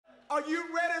Are you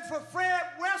ready for Fred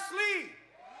Wesley?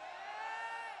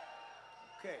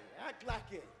 Okay, act like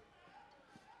it.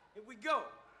 Here we go.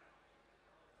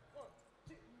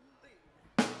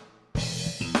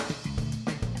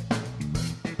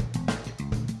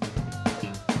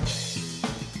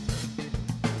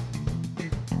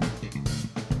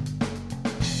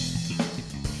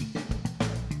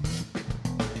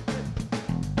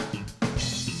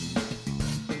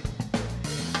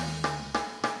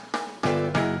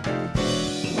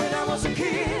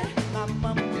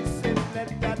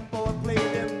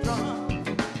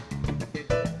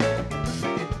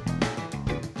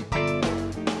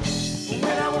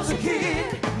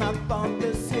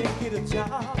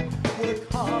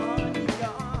 Work hard, I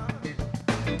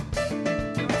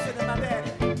said to my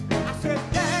daddy, I said,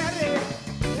 Daddy,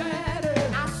 Daddy,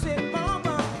 I said,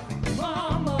 Mama,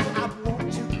 Mama, I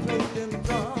want you to play them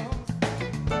drums.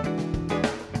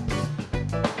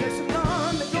 There's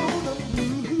none that gonna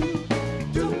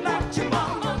do like your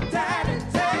mama, Daddy,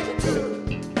 tell you to,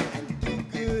 and do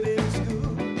good in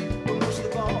school, but most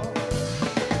of all.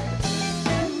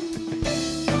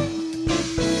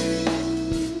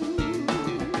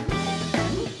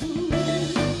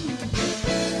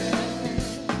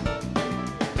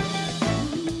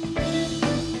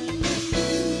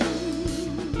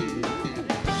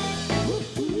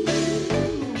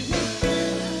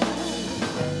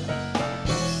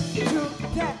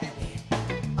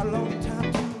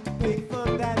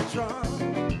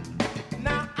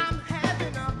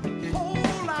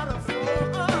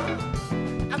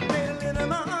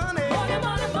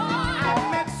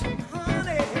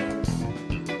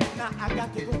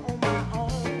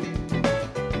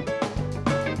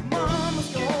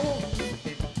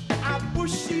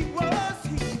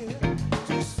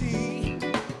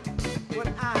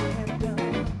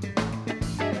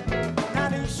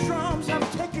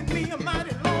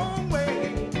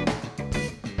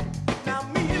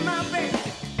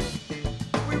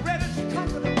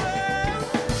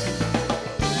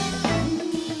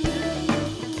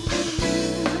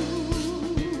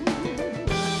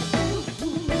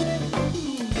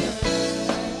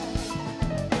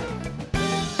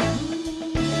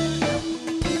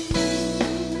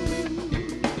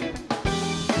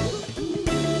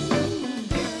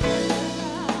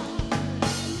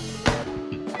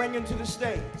 Bring him to the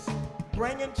stage.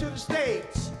 Bring him to the stage.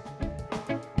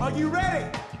 Are you ready?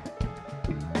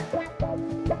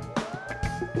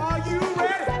 Are you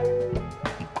ready?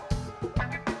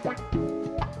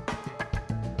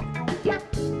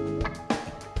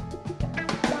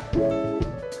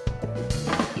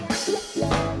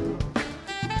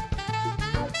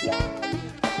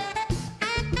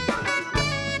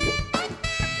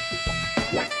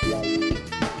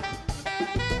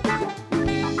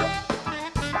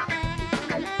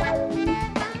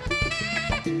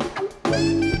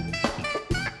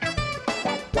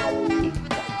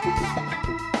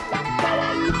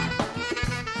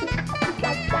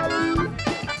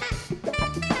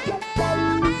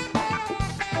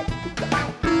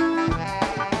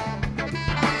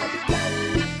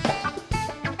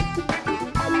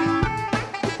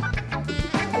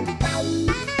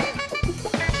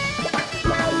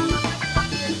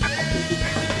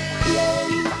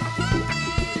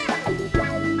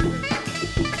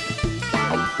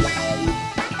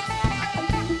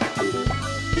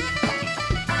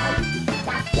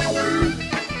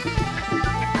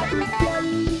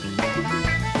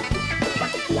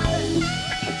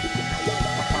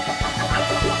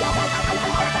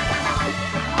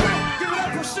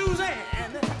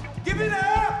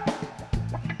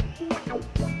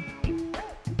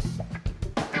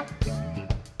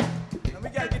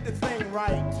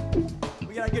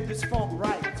 Get this funk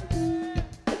right.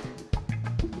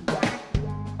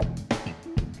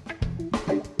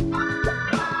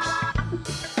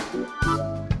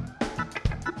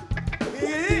 Here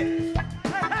it is.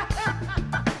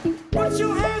 Put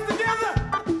your hands together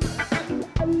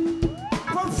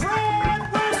for Fred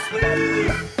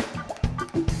Wesley.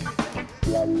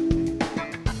 Here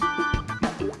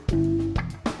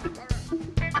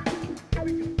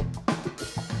we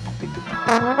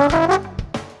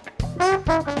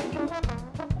go.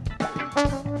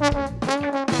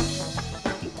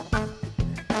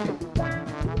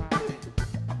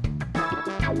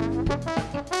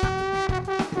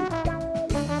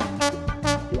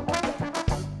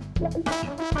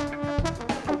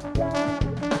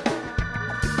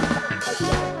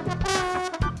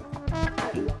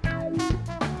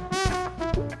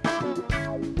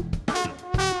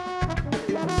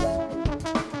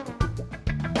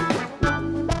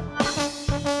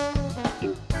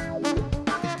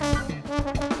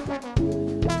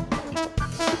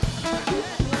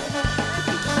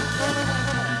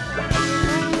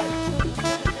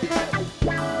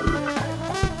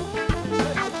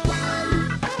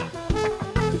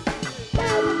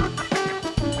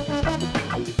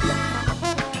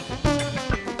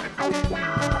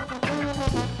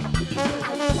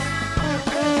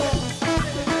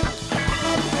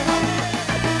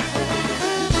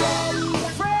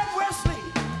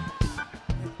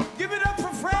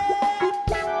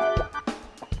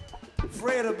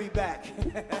 Fred will be back.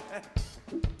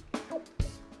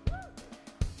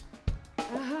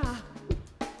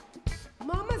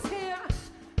 Mama's here.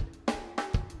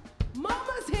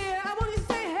 Mama's here. I want you to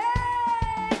say,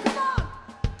 hey, come on.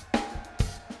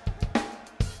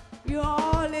 You're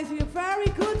all listening. You're very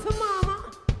good to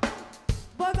Mama.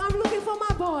 But I'm looking for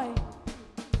my boy.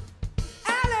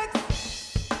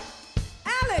 Alex.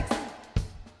 Alex.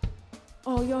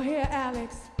 Oh, you're here,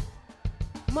 Alex.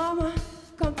 Mama,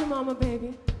 come to Mama,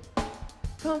 baby.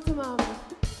 Come to Mama.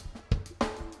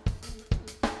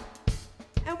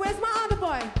 And where's my other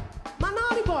boy? My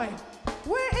naughty boy.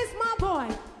 Where is my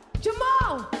boy?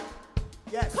 Jamal.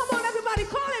 Yes. Come on, everybody,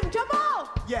 call him Jamal.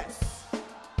 Yes.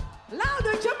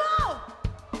 Louder, Jamal.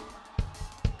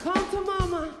 Come to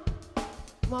Mama.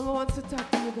 Mama wants to talk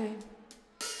to you, babe.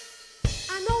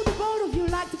 I know the both of you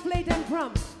like to play them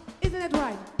drums. Isn't it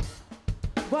right?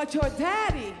 But your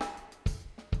daddy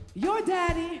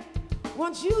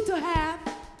wants you to have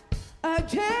a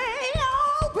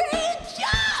J.O.B.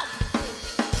 job.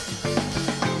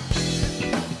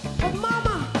 But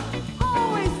Mama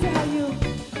always tell you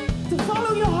to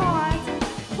follow your heart,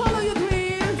 follow your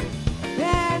dreams,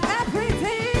 and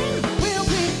everything will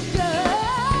be justified.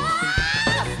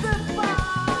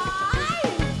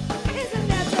 Isn't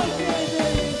that so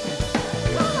crazy?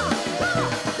 Come on, come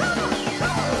on, come on,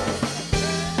 come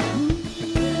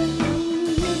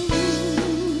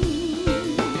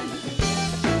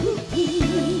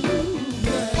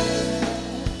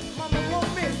Mama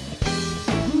want me.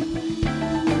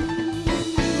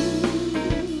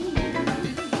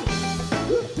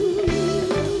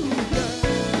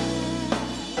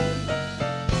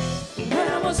 When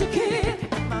I was a kid,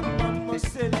 My mama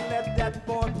said let that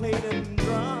boy play them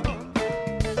drums.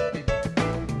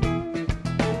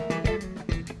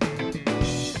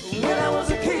 when I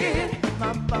was a kid,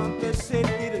 My mama said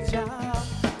get a job,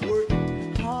 work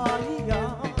hard. You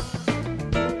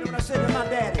know what I said to my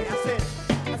daddy?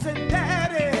 I said,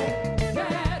 Daddy.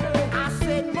 I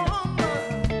said, Mama,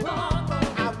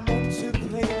 I want to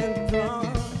play them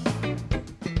drums.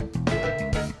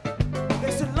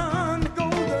 They said, learn to go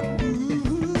the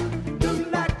groove, do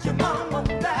like your mama,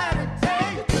 daddy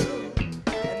tell you to,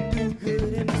 and do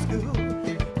good in school.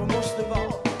 But most of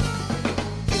all,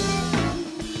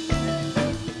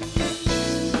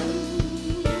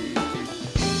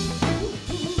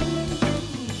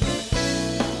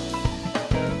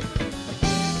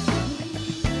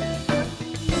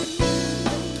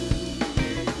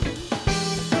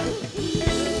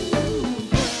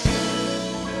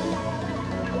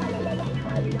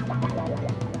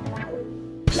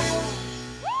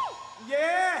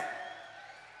 yeah,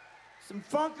 some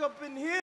funk up in here.